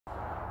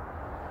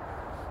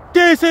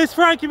This is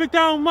Frankie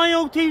McDonald, my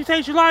own TV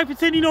station live in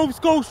Sydney, Nova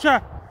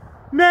Scotia.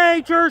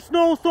 Major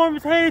snowstorm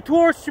is headed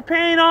towards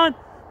Japan on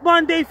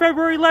Monday,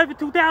 February 11,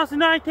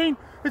 2019.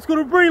 It's going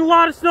to bring a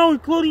lot of snow,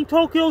 including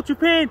Tokyo,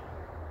 Japan,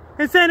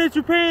 and Sendai,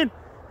 Japan,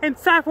 and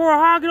Sapporo,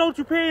 Hokkaido,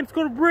 Japan. It's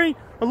going to bring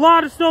a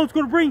lot of snow. It's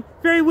going to bring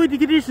very windy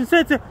conditions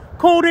since the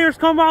cold air is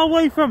coming all the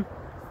way from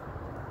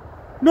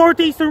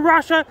northeastern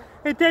Russia,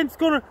 and then it's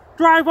going to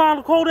drive all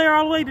the cold air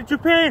all the way to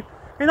Japan,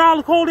 and all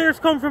the cold air is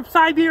coming from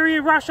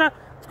Siberia, Russia.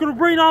 It's going to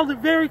bring all the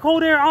very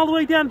cold air all the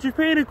way down to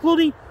Japan,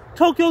 including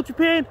Tokyo,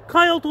 Japan,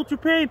 Kyoto,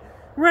 Japan.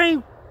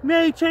 Rain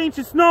may change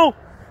to snow.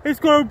 It's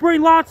going to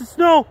bring lots of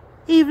snow,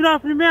 even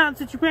up in the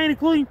mountains in Japan,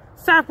 including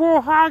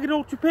Sapporo,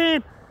 Hokkaido,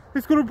 Japan.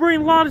 It's going to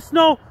bring a lot of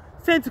snow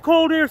since the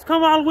cold air is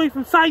coming all the way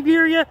from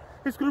Siberia.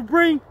 It's going to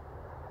bring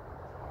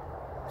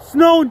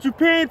snow in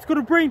Japan. It's going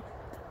to bring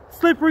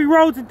slippery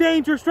roads and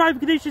dangerous driving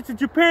conditions in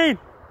Japan.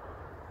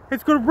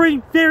 It's going to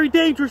bring very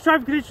dangerous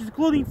driving conditions,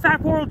 including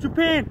Sapporo,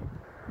 Japan,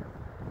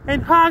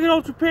 and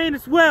Hokkaido, Japan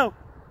as well.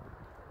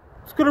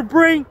 It's going to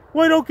bring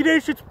window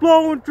conditions,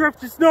 blowing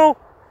drifts of snow.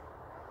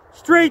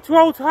 Streets,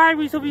 roads,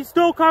 highways will be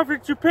snow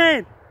covered in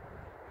Japan.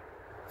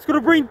 It's going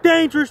to bring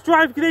dangerous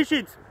driving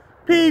conditions.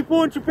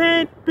 People in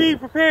Japan, be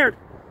prepared.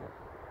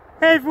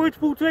 Have winter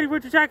boots ready,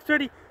 winter jackets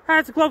ready,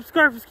 hats and gloves,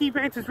 scarves, and ski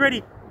pants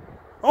ready.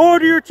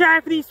 Order your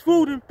Japanese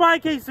food and buy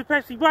cases of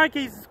Pepsi, buy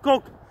cases of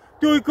Coke.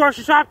 Doing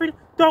grocery shopping?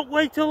 Don't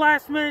wait till the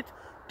last minute.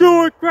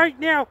 Do it right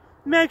now.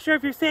 Make sure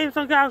if your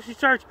Samsung Galaxy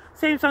charge,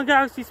 Samsung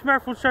Galaxy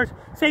smartphone charge,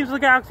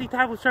 Samsung Galaxy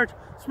tablet charge,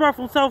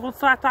 smartphone, cell phones,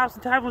 laptops,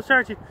 and tablets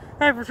charging.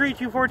 Have a 3,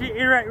 2, 4,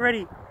 internet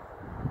ready.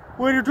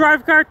 When you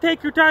drive a car,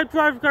 take your time,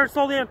 drive the car,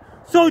 slow down,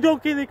 so you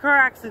don't get in car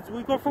accidents. When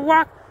you go for a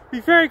walk,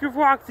 be very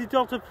careful walks and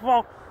don't slip and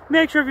fall.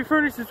 Make sure if your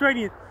furnace is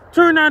ready,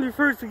 turn on your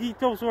furnace to keep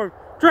those warm.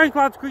 Drink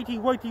lots of green tea,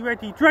 white tea,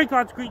 red tea. Drink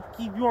lots of green tea to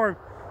keep you warm.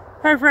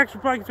 Have your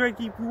extra blankets ready to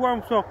keep you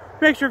warm as well.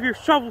 Make sure if your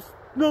shovels,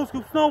 snow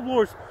scoops, snow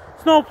blowers,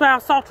 snow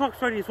plows, salt trucks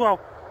ready as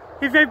well.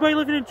 If everybody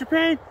living in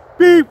Japan,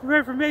 be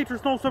prepared for major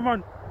snowstorm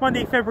on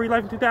Monday, February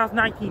 11,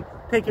 2019.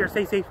 Take care,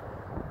 stay safe,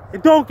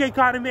 and don't get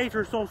caught in a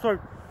major snowstorm.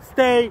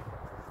 Stay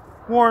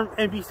warm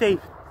and be safe.